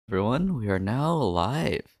everyone? We are now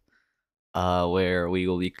live, where we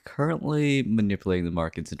will be currently manipulating the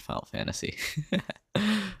markets in Final Fantasy.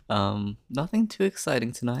 Nothing too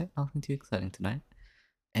exciting tonight. Nothing too exciting tonight.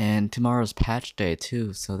 And tomorrow's patch day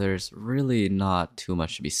too, so there's really not too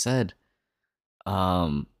much to be said.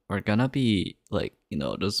 We're gonna be like,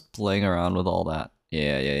 just playing around with all that.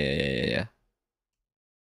 Yeah.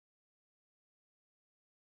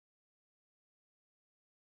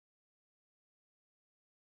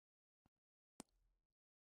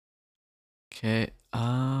 Okay.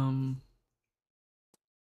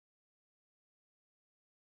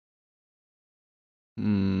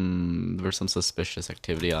 There's some suspicious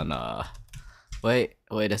activity on wait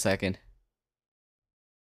a second.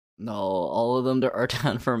 No, all of them are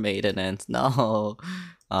down for maintenance. No.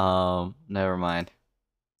 Never mind.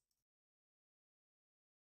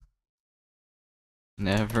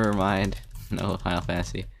 Never mind. No Final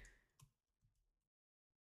Fantasy.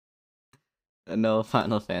 No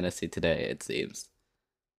Final Fantasy today, it seems.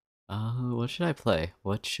 What should I play?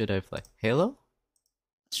 What should I play? Halo?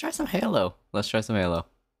 Let's try some Halo. Let's try some Halo.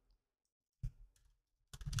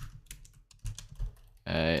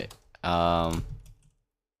 Alright.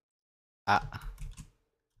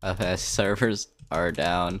 FS servers are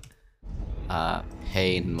down.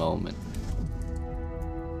 Pain moment.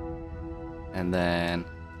 And then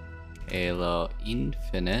Halo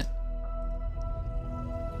Infinite.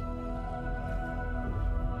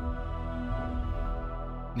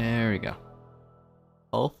 There we go.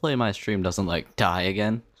 Hopefully my stream doesn't like die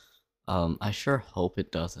again. I sure hope it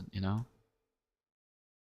doesn't,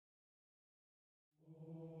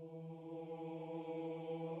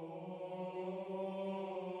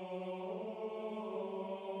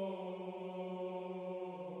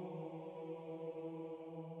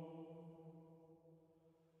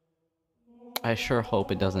 I sure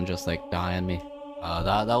hope it doesn't just like die on me.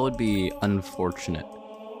 That would be unfortunate.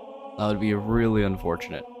 That would be really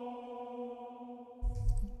unfortunate.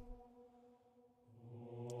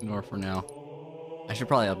 Ignore for now. I should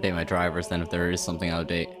probably update my drivers then if there is something out of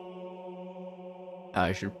date.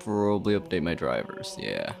 I should probably update my drivers,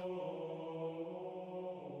 yeah.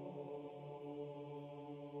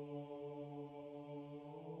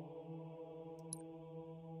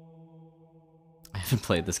 I haven't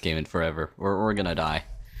played this game in forever. We're gonna die.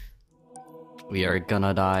 We are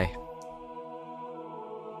gonna die.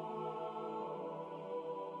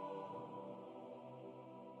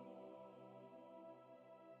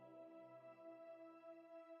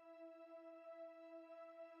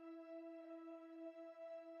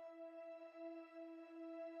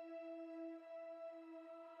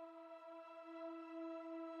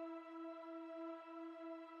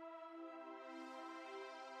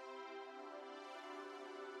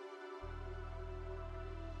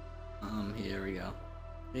 Here we go.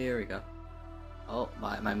 Here we go. Oh,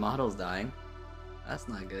 my model's dying. That's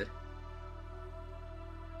not good.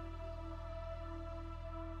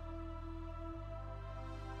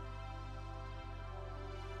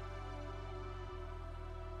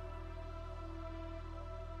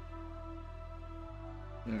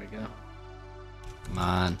 There we go. Come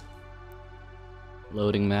on.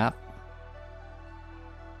 Loading map.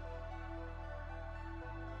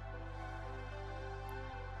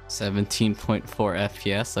 .4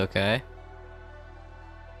 FPS, okay.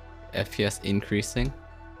 FPS increasing.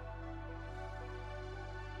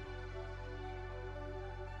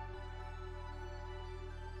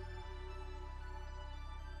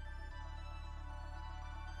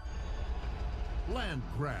 Land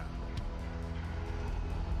grab.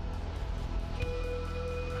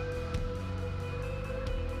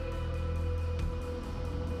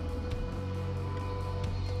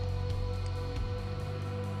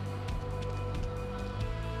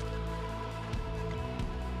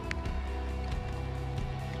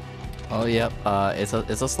 Oh yep, it's a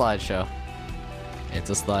slideshow. It's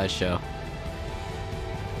a slideshow.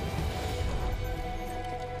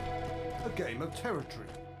 A game of territory.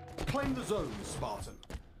 Claim the zone, Spartan.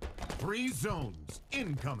 3 zones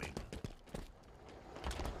incoming.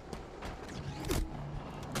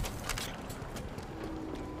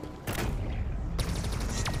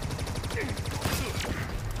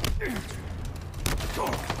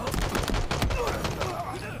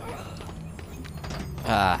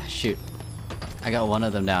 Ah, shoot. I got one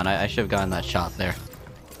of them down. I should have gotten that shot there.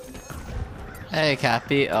 Hey,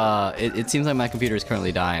 Cappy. It seems like my computer is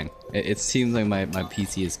currently dying. It seems like my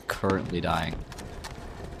PC is currently dying.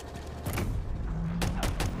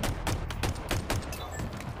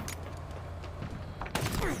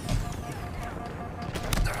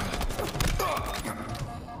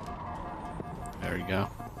 There we go.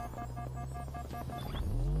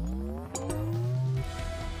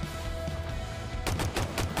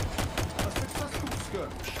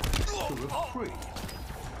 of 3.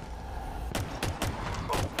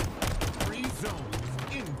 3 zones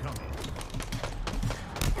incoming.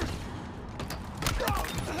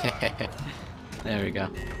 There we go.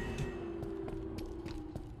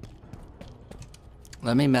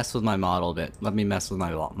 Let me mess with my model a bit. Let me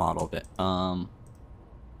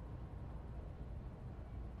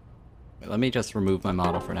just remove my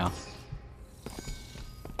model for now.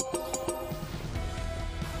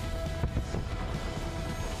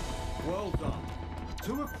 Well done.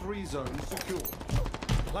 2 of 3 zones secured.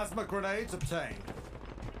 Plasma grenades obtained.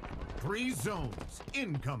 3 zones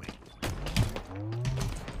incoming.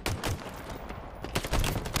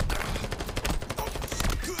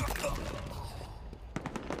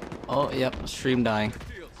 Oh, yep, stream dying.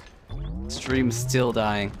 Stream still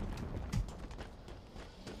dying.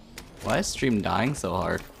 Why is stream dying so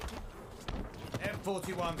hard?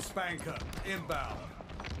 M41 Spanker inbound.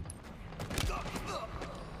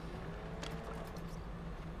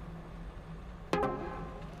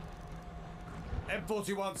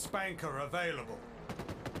 M41 Spanker available.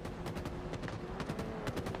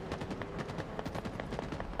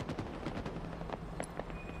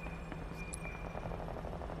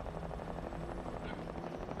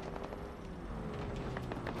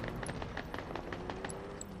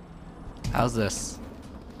 How's this?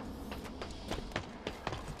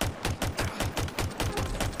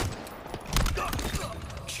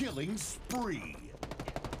 Killing spree.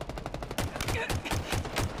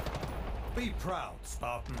 Be proud,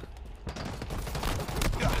 Spartan.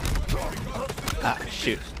 Ah,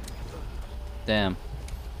 shoot. Damn.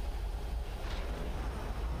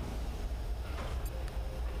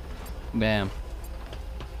 Bam.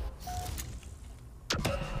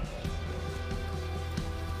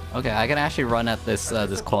 Okay, I can actually run at this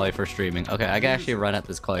this quality for streaming. Okay, I can actually run at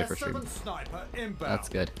this quality for streaming. That's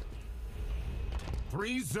good.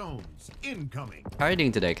 3 zones incoming. How are you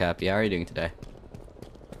doing today, Cappy? How are you doing today?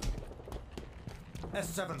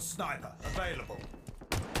 S7 sniper available.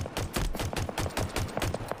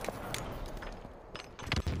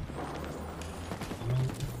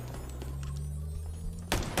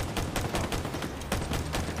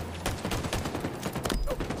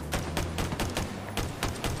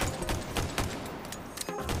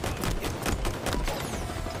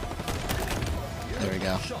 There we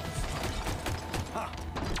go. Ha!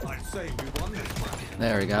 I'd say we won this one.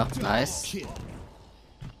 There we go. Nice.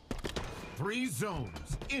 3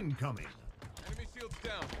 zones incoming. Enemy shields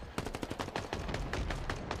down.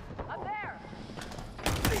 Up there.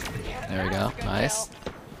 There we go. Nice.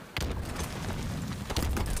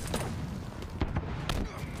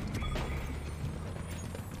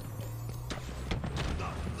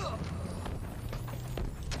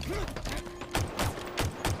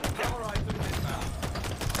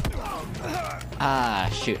 Ah,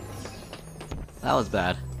 shoot. That was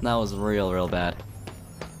bad. That was real bad.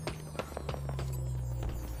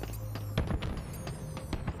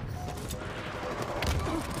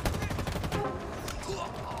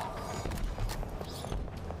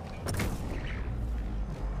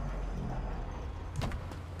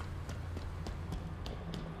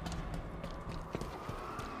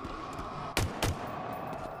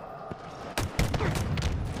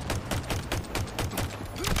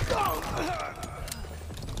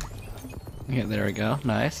 Yeah, there we go.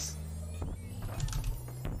 Nice.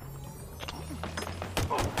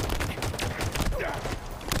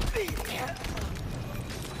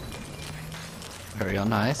 There we go.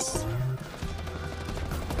 Nice.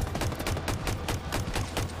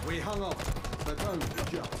 We hung on, but only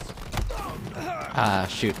just. Ah,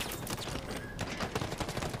 shoot.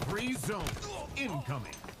 3 zones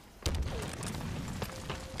incoming.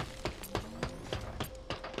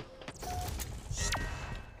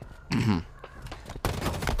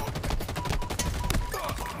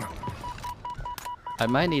 I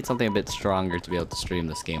might need something a bit stronger to be able to stream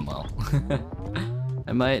this game well.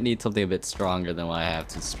 I might need something a bit stronger than what I have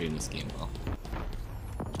to stream this game well.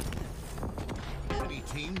 Enemy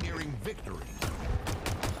team nearing victory.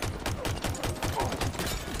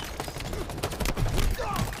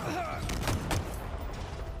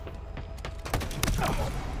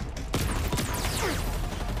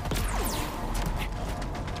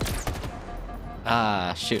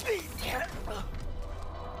 Ah, shoot.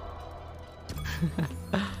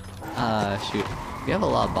 Ah, shoot. We have a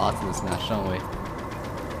lot of bots in this match, don't we?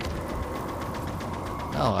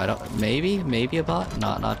 No, I don't. Maybe a bot?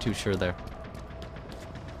 Not too sure there.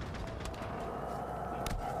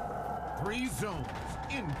 3 zones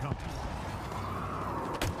incoming.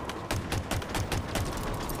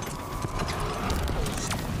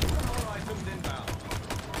 All items inbound.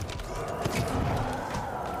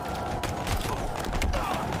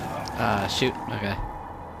 shoot. Okay.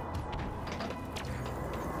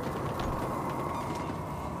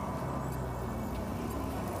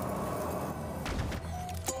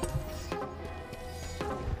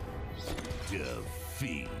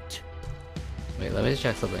 Defeat. Wait, let me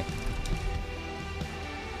check something.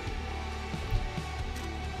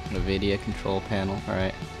 NVIDIA control panel,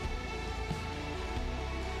 alright.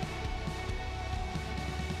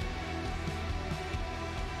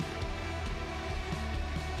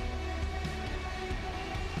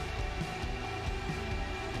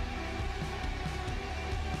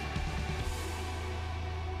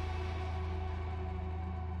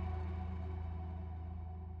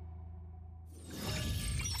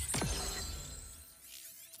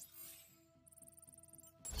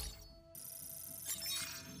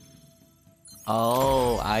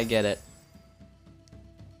 Oh, I get it.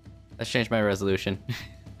 Let's change my resolution.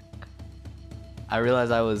 I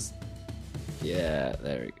realized I was... Yeah,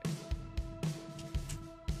 there we go.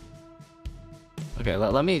 Okay,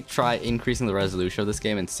 let me try increasing the resolution of this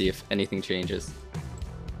game and see if anything changes.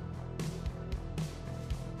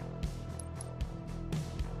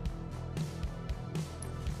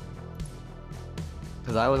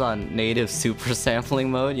 Because I was on native super sampling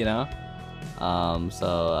mode, you know?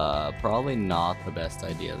 So probably not the best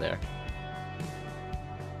idea there.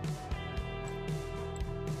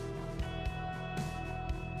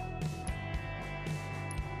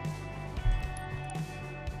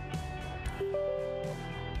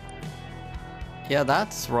 Yeah,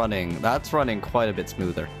 that's running quite a bit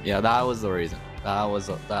smoother. Yeah, that was the reason. That was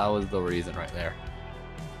the reason right there.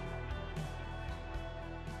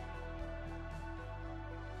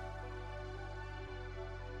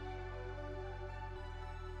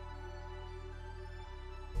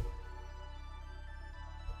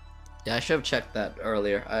 Yeah, I should have checked that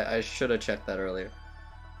earlier. I should have checked that earlier.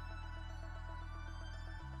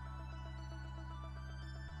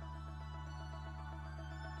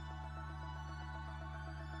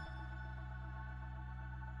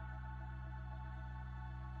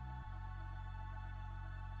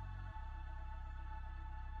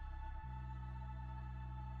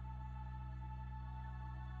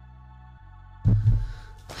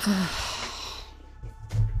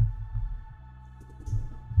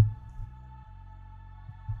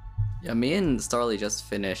 Yeah, me and Starly just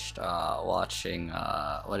finished watching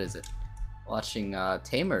what is it? Watching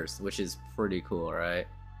Tamers, which is pretty cool, right?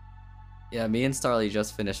 Yeah, me and Starly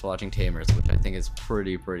just finished watching Tamers, which I think is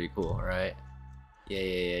pretty cool, right?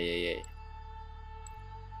 Yeah.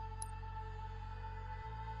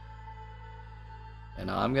 And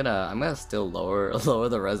I'm gonna still lower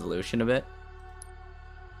the resolution a bit.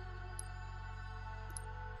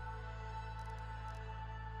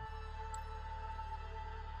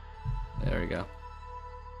 There we go.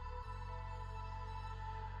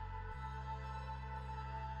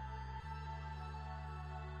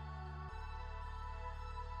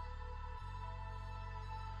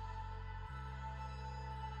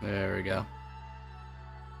 There we go.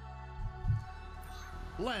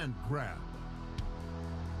 Land grab.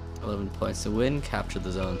 11 points to win, capture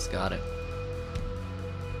the zones, got it.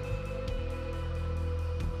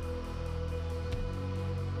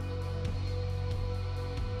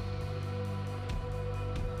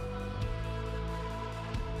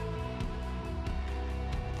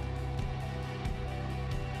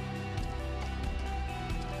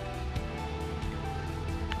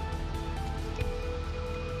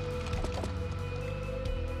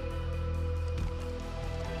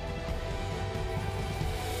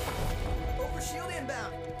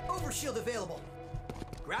 Shield available.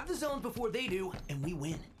 Grab the zones before they do, and we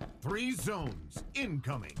win. 3 zones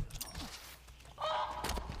incoming.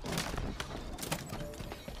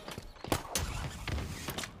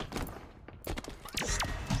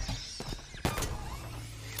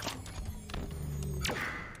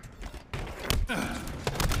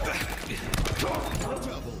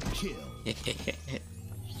 Double kill.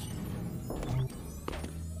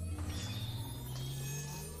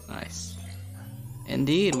 Nice.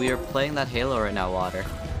 Indeed, we are playing that Halo right now, Water.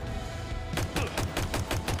 2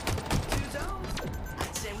 zones?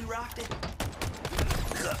 I'd say we rocked it.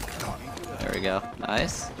 There we go.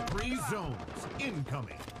 Nice. 3 zones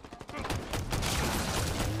incoming.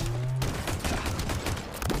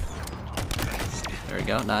 There we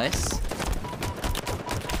go. Nice.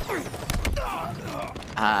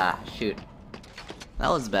 Ah, shoot. That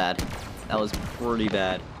was bad. That was pretty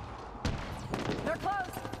bad. They're close.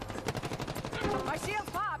 My shield's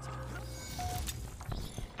popped.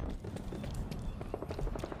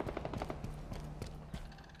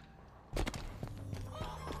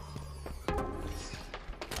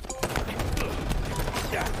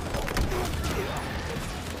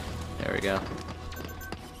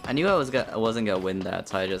 I knew I wasn't gonna win that,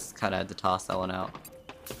 so I just kind of had to toss that one out.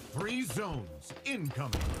 3 zones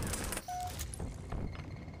incoming.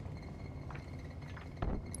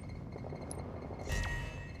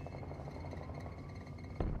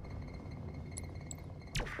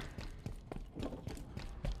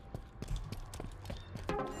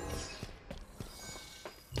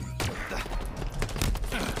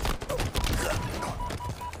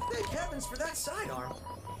 Thank heavens for that sidearm.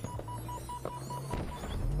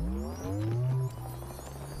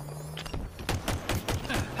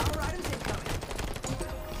 Power items incoming.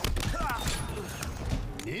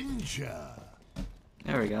 Ninja.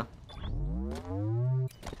 There we go.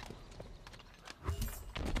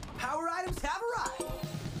 Power items have arrived.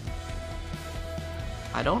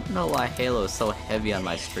 I don't know why Halo is so heavy on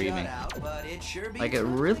my streaming. Shut out, but it sure Like, it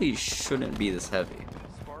really shouldn't be this heavy.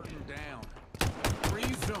 Spartan down. 3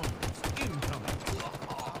 zones incoming.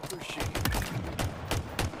 For shame.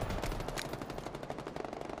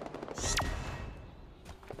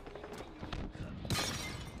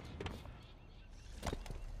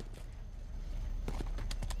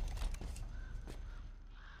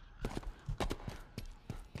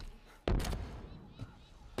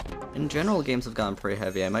 In general, games have gotten pretty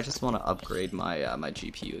heavy. I might just want to upgrade my my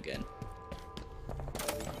GPU again.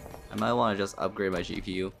 I might want to just upgrade my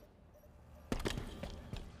GPU.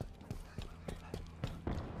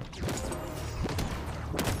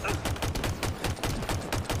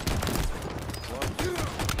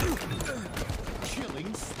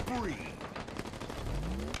 Killing spree.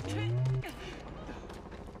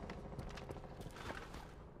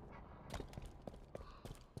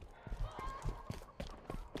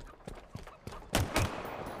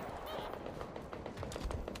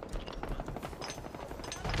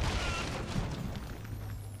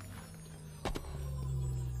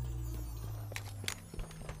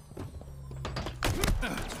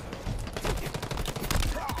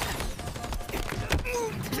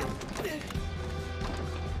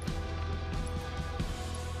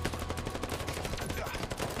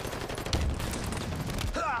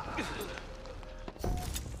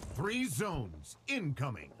 Three zones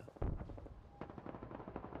incoming.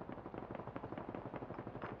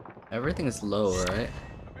 Everything is low, right?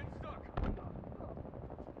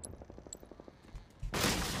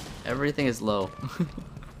 Everything is low.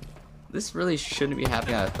 This really shouldn't be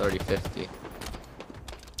happening at 3050.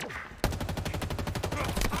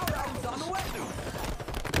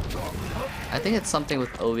 I think it's something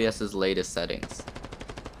with OBS's latest settings.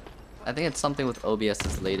 I think it's something with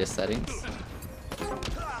OBS's latest settings.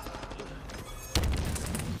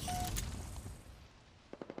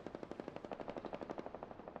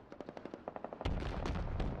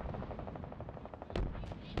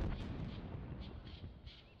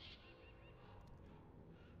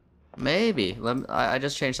 Maybe. I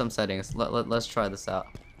just changed some settings. Let's try this out.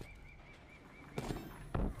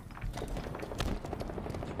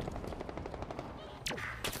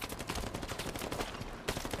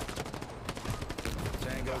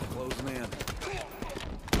 Tango's closing in.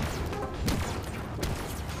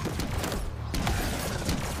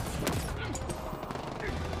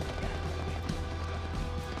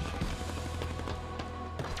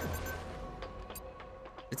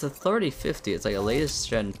 It's a 3050. It's like a latest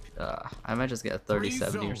gen. I might just get a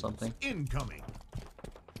 3070 or something. Incoming.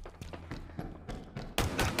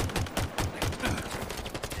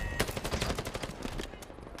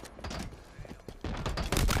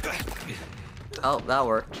 Oh, that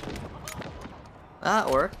worked. That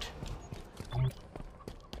worked.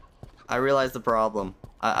 I realized the problem.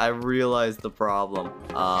 I realized the problem.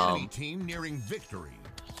 Enemy team nearing victory.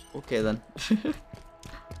 Okay then.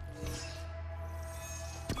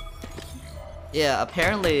 Yeah,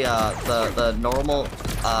 apparently the normal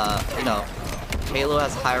you know, Halo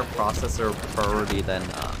has higher processor priority than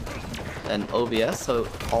OBS, so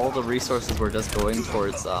all the resources were just going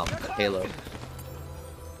towards Halo.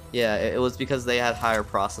 Yeah, it was because they had higher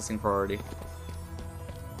processing priority.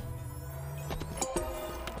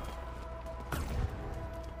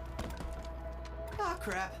 Ah,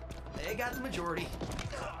 crap. They got the majority.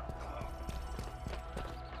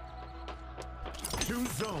 2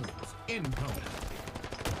 zones incoming.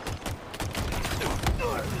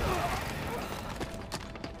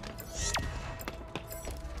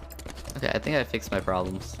 Okay, I think I fixed my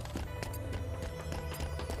problems.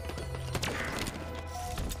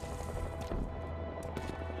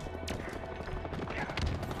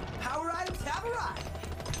 Power items have arrived.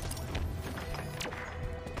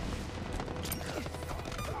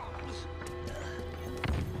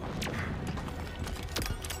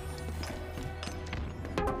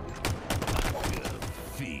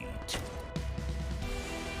 Feet.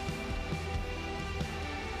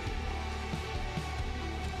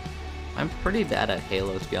 I'm pretty bad at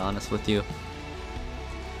Halo, to be honest with you.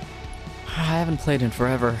 I haven't played in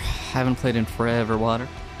forever. Water.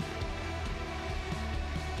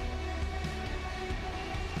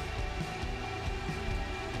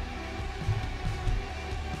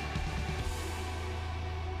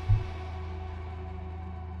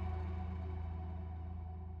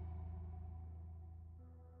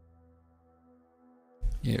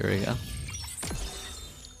 Here we go.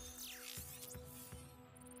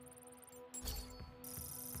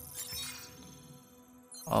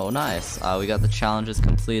 Oh, nice. We got the challenges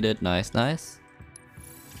completed. Nice, nice.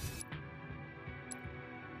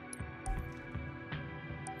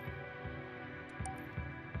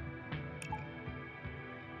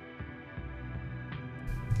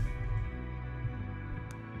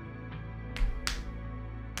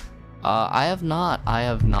 I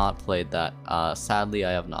have not played that. Sadly,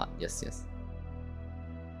 I have not. Yes, yes.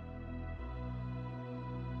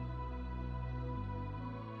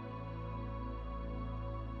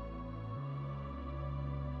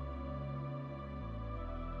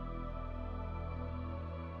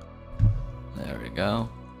 There we go.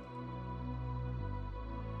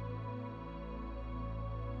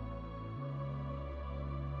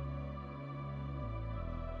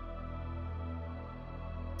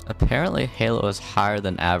 Apparently Halo is higher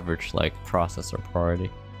than average, like, processor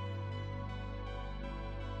priority.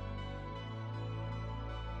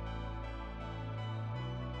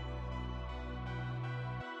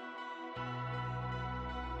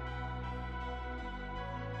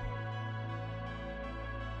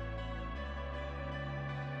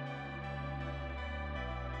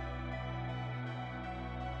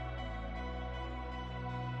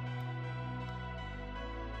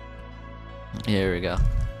 Here we go.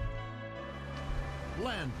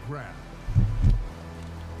 Land grab.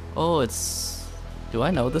 Oh, it's... Do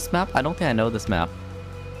I know this map? I don't think I know this map.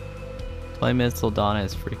 20 minutes till dawn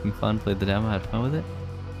is freaking fun. Played the demo, had fun with it.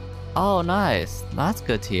 Oh, nice. That's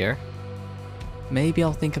good to hear. Maybe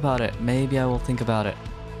I'll think about it. Maybe I will think about it.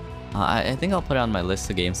 I think I'll put it on my list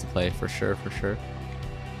of games to play for sure, for sure.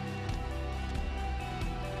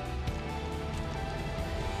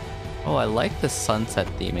 Oh, I like the sunset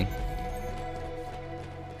theming.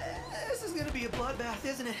 This is gonna be a bloodbath,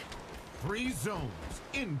 isn't it? 3 zones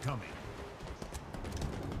incoming.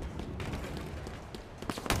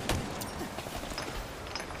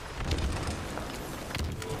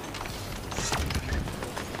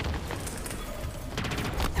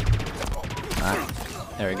 Alright,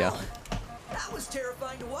 there we go. That was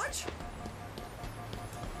terrifying to watch.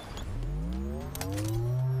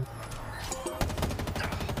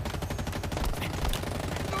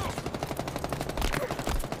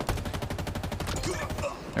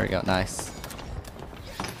 There we go, nice.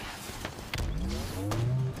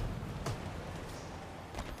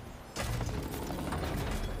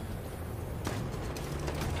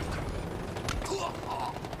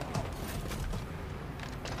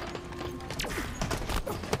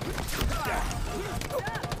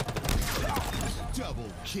 Double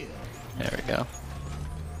kill. There we go.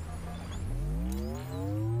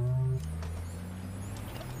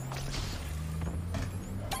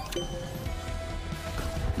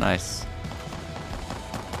 Nice.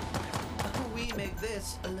 We make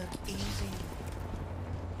this look easy.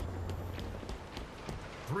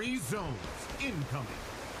 3 zones incoming.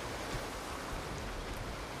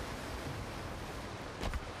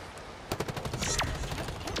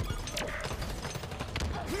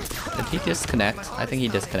 Did he disconnect? I think he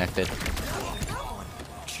disconnected.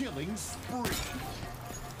 Killing spree.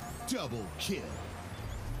 Double kill.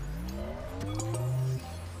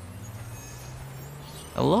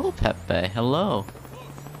 Hello, Pepe. Hello.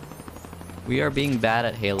 We are being bad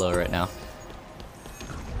at Halo right now.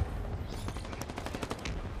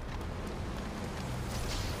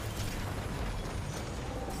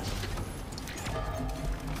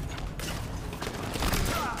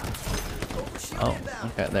 Oh,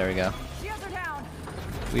 okay, there we go. Shields are down.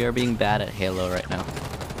 We are being bad at Halo right now.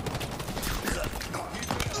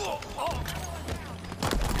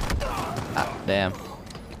 Ah, damn.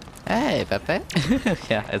 Hey, Pepe.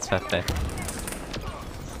 Yeah, it's Pepe.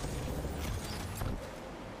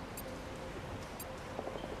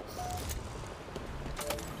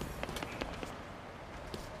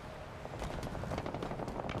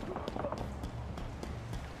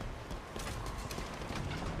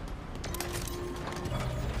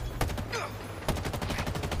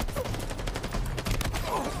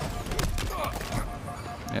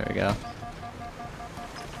 There we go.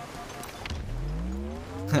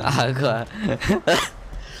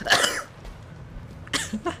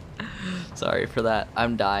 Sorry for that.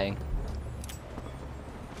 I'm dying.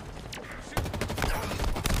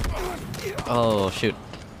 Oh shoot.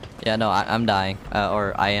 Yeah, no, I'm dying.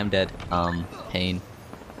 Or I am dead. Pain.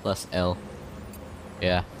 Plus L.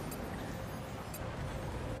 Yeah.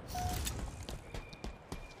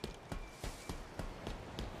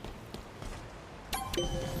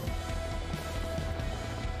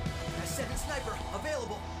 S7 sniper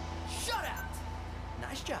available. Shut out.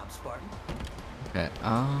 Nice job, Spartan. Okay,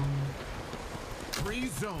 3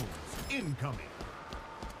 zones incoming.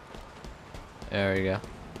 there we go.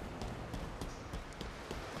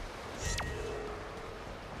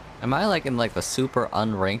 Am I like in like the super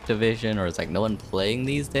unranked division, or is like no one playing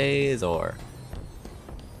these days, or?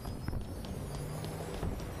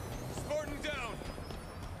 Spartan down.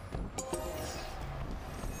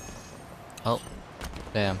 Oh,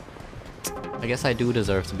 damn. I guess I do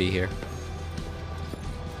deserve to be here.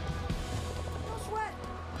 No sweat.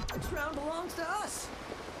 This round belongs to us.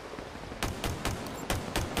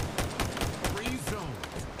 3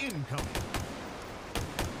 zones incoming.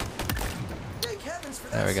 Thank heavens for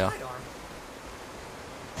There that we go. sidearm.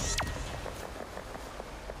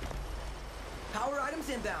 Power items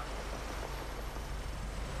inbound.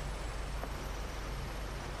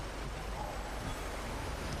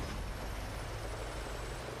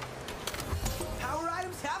 Power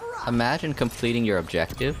items have arrived. Imagine completing your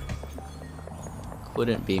objective.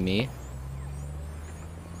 Couldn't be me.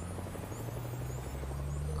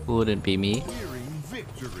 Couldn't be me. Clearing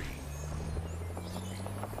victory.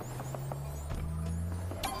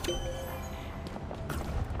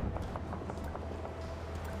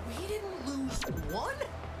 We didn't lose one?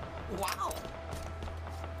 Wow.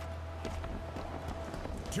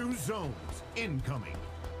 2 zones incoming.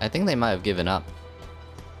 I think they might have given up.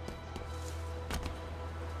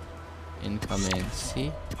 Incoming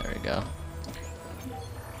C. There we go.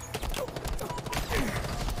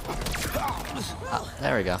 Ah,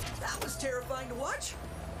 there we go. That was terrifying to watch.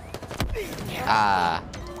 Ah,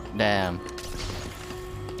 damn.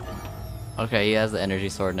 Okay, he has the energy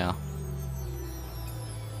sword now.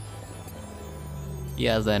 He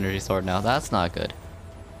has the energy sword now. That's not good.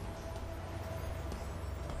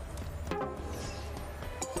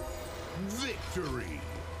 Victory.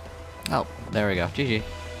 Oh, there we go. GG.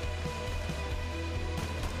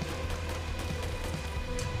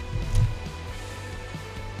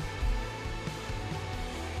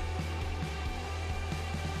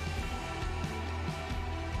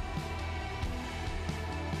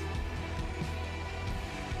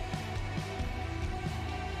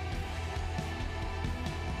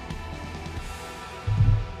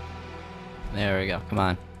 There we go. Come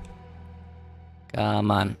on.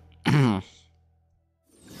 Come on.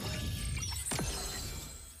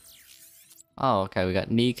 Oh, okay. We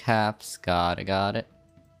got kneecaps. Got it. Got it.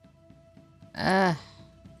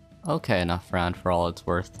 Okay enough round for all it's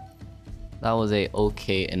worth. That was a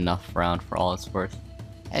okay enough round for all it's worth.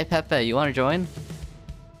 Hey, Pepe, you want to join?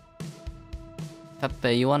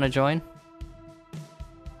 Pepe, you want to join?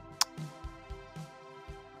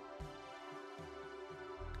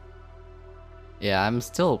 Yeah, I'm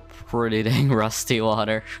still pretty dang rusty,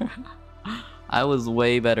 Water. I was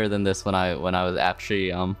way better than this when I was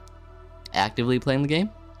actually actively playing the game.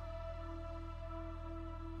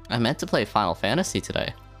 I meant to play Final Fantasy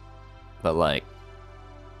today, but like,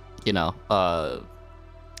 you know,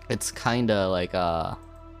 it's kind of like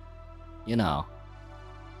you know,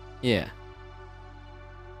 yeah.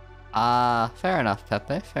 Fair enough,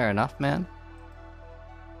 Pepe. Fair enough, man.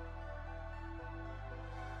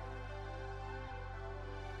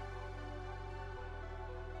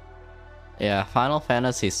 Yeah, Final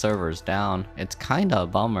Fantasy server's down. It's kinda a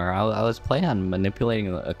bummer. I was planning on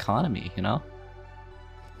manipulating the economy, you know?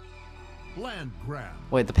 Land grab.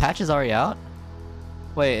 Wait, the patch is already out?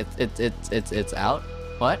 Wait, it's out?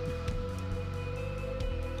 What?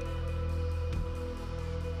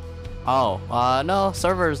 Oh, no,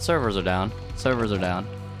 servers are down. Servers are down.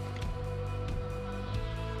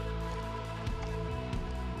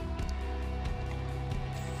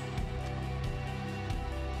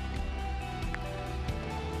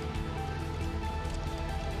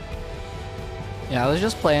 Yeah, I was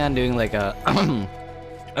just planning on doing like a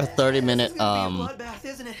a 30-minute Bloodbath,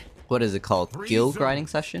 isn't it? what is it called? 3 Guild zones grinding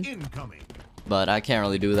session? incoming. But I can't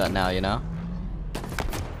really do that now, you know?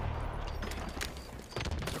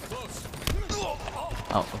 Close.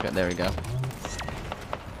 Oh, okay, there we go.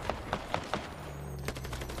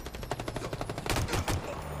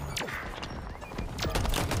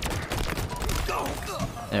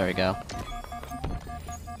 There we go.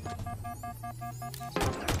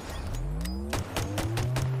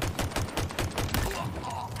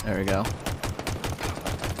 There we go.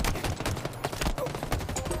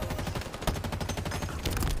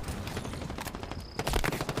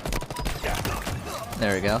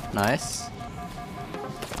 There we go. Nice.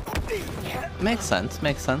 Makes sense.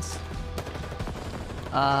 Makes sense.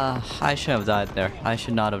 I should have died there. I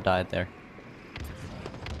should not have died there.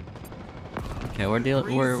 Okay, we're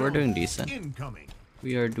doing decent. Incoming.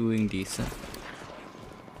 We are doing decent.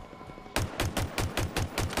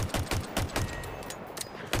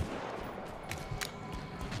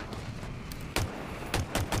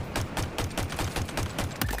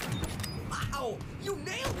 Wow! You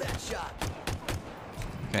nailed that shot!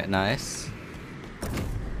 Okay, nice.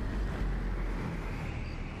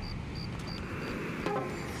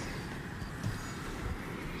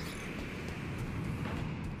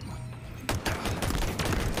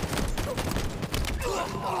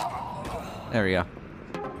 There we go.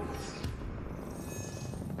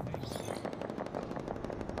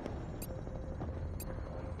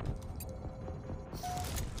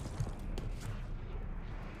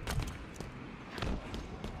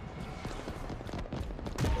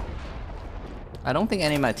 I don't think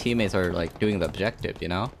any of my teammates are like doing the objective, you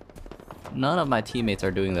know? None of my teammates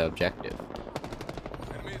are doing the objective.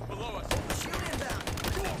 Enemies below us. Shield inbound!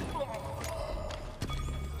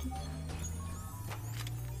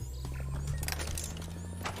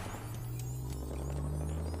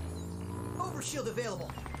 Overshield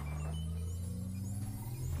available.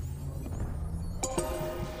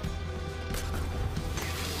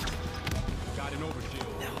 Got an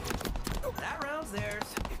overshield. That round's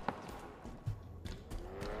theirs.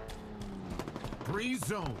 3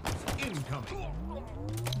 zones incoming.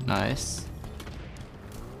 Nice.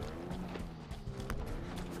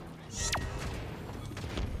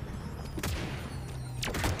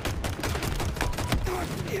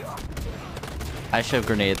 I should have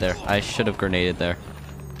grenaded there. I should have grenaded there.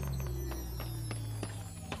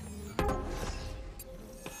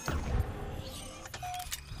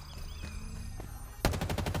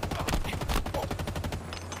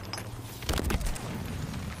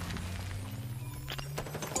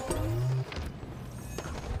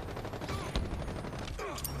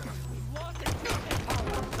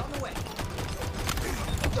 On the way.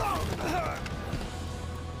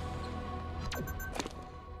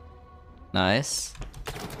 Nice.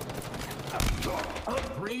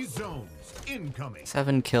 3 zones incoming.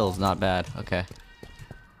 7 kills, not bad. Okay.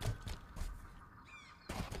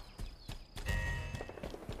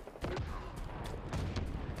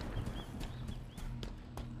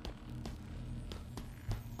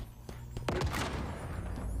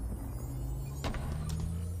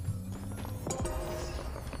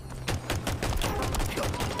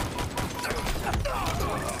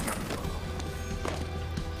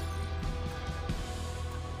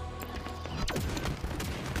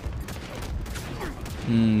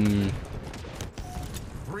 Hmm.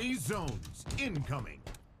 3 zones incoming.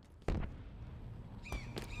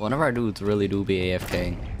 One of our dudes really do be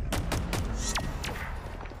AFKing.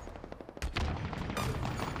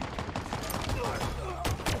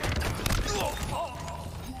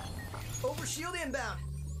 Overshield inbound.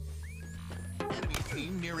 Enemy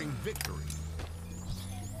team nearing victory.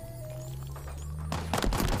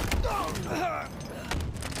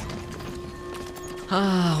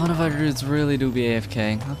 Ah, one of our dudes really do be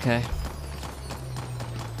AFKing. Okay.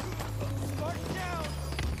 Spartan down!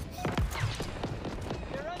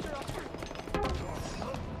 They're under us.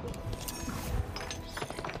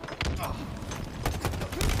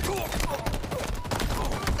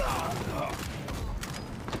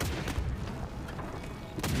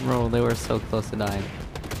 Bro, they were so close to dying.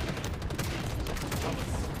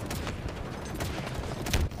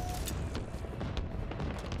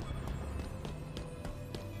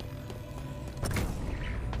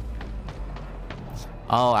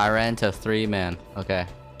 Oh, I ran to 3-man. Okay.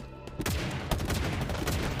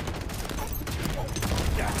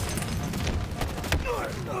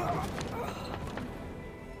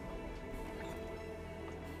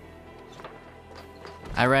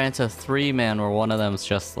 I ran into 3-man where one of them's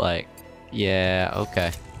just like, yeah,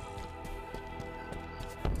 okay.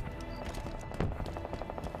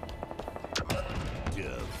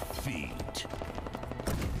 Defeat.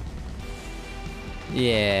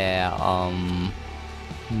 Yeah,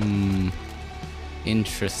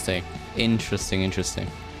 interesting. Interesting.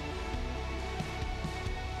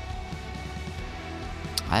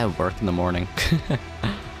 I have work in the morning.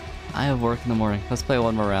 I have work in the morning. Let's play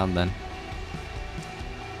one more round then.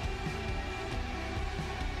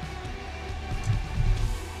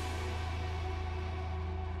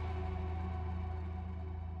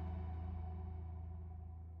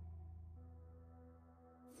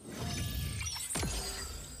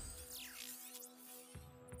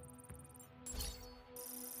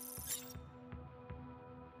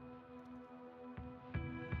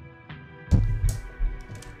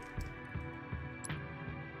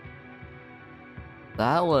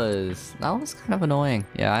 That was kind of annoying.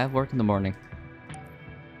 Yeah, I have work in the morning.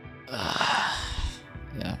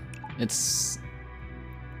 Yeah, it's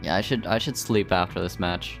yeah. I should sleep after this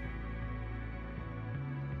match.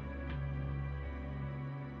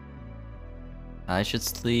 I should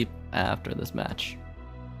sleep after this match.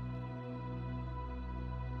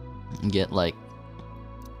 Get like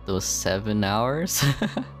those 7 hours.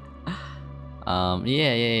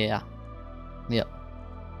 Yeah. Yep.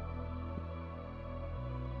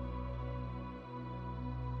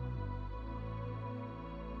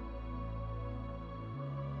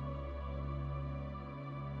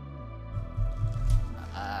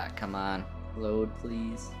 Come on. Load,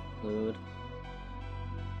 please. Load.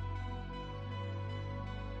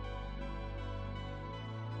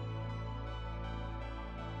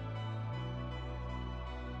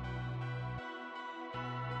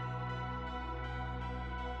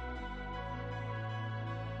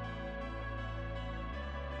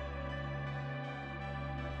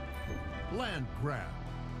 Land grab.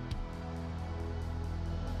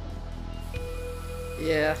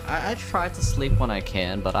 Yeah, I try to sleep when I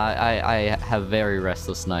can, but I have very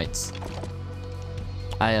restless nights.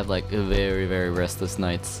 I have like very, very restless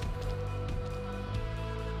nights.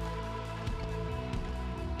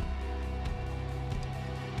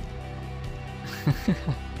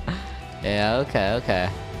 Yeah, okay.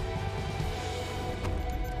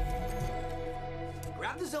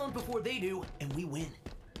 Grab the zones before they do, and we win.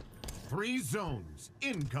 3 zones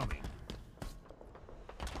incoming.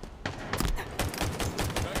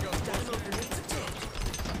 Dynamo grenades obtained.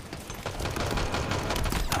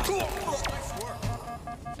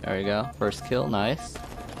 There we go. First kill, nice.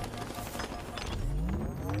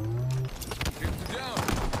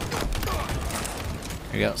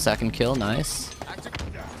 There you go. Second kill, nice.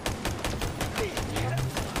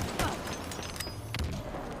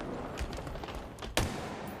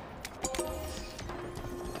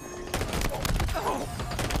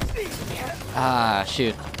 Ah,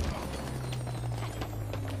 shoot.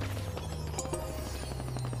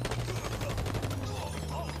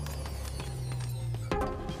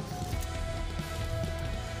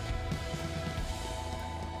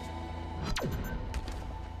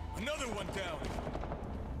 Another one down.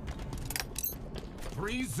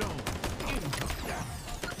 3 zones incoming.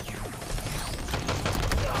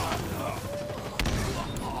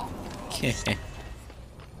 Okay.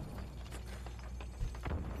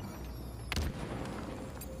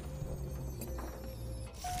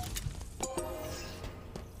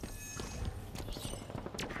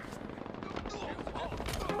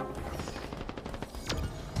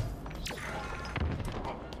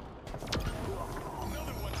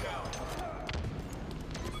 Another one down.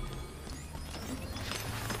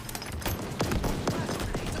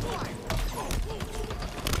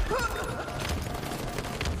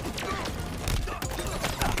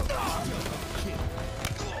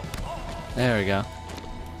 There we go.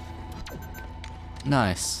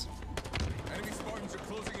 Nice. Enemy Spartans are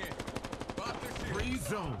closing in. Pop their shield. 3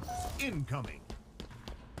 zones incoming.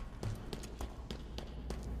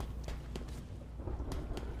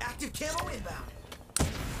 Active camo inbound.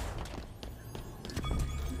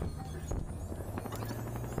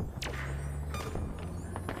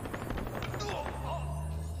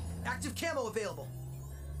 Active camo available.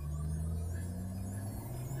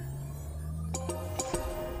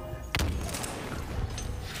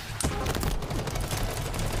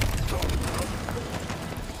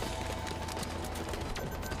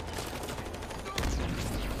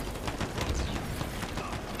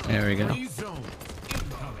 There we go. 3 zones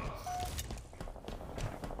incoming.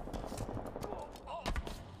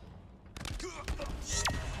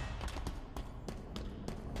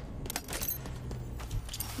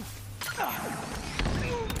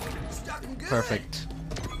 Stuck and good. Perfect.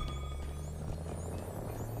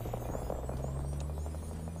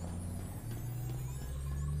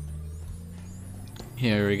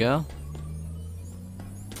 Here we go.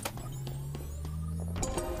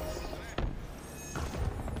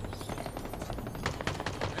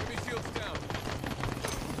 Enemy shields down.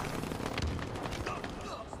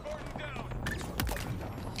 Spartan down.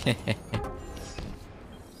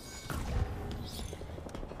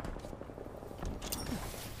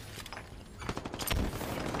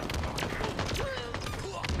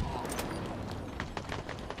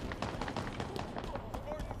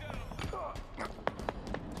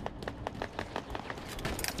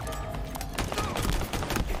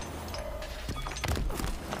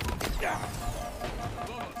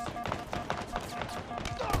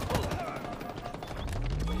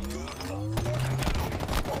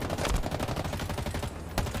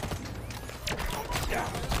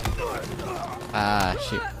 Ah,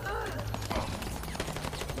 shoot.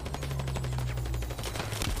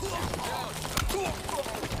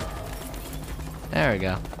 There we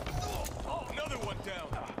go. Another one down.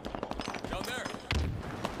 Down there.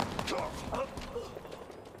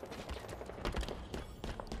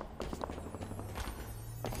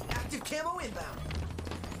 Active camo inbound.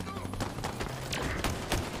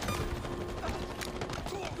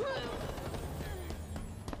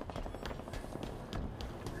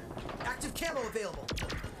 Active camo available.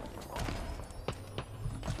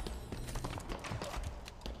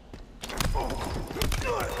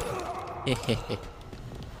 Hehehe.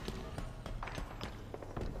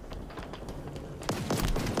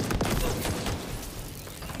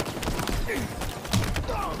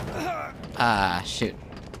 Ah, shoot.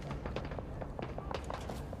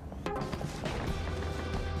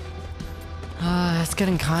 It's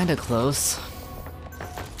getting kinda close.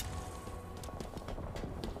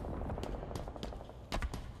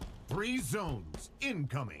 Three zones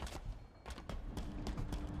incoming.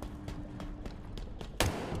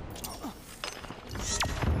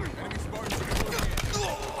 Enemy Spartans are closing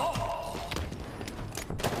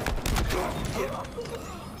in.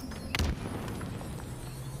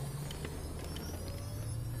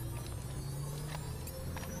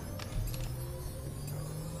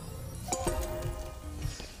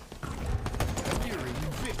 Nearing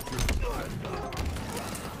victory.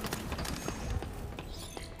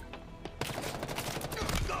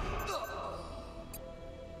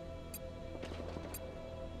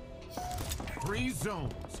 Three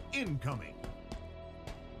zones incoming.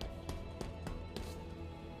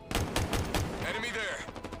 Enemy there.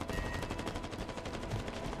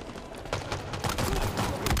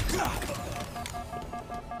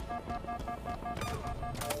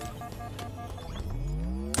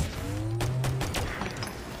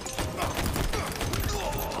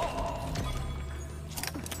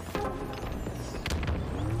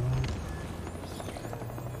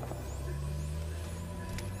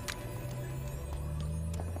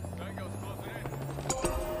 Tango's closing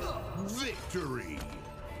in. Victory.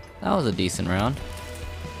 That was a decent round.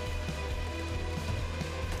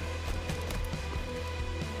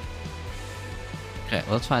 Okay,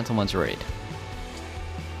 let's find someone to raid.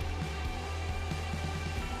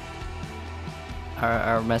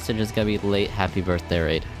 Our message is gonna be late happy birthday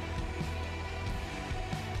raid.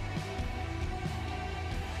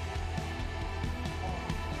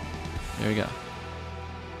 There we go.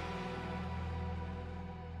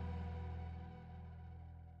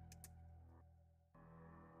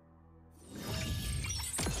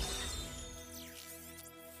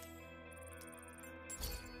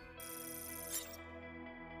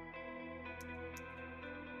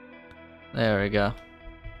 There we go.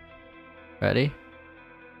 Ready?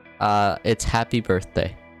 It's happy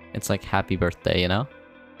birthday. It's like happy birthday, you know?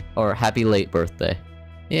 Or happy late birthday.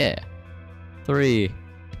 Yeah. 3,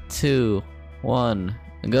 2, 1,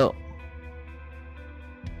 go.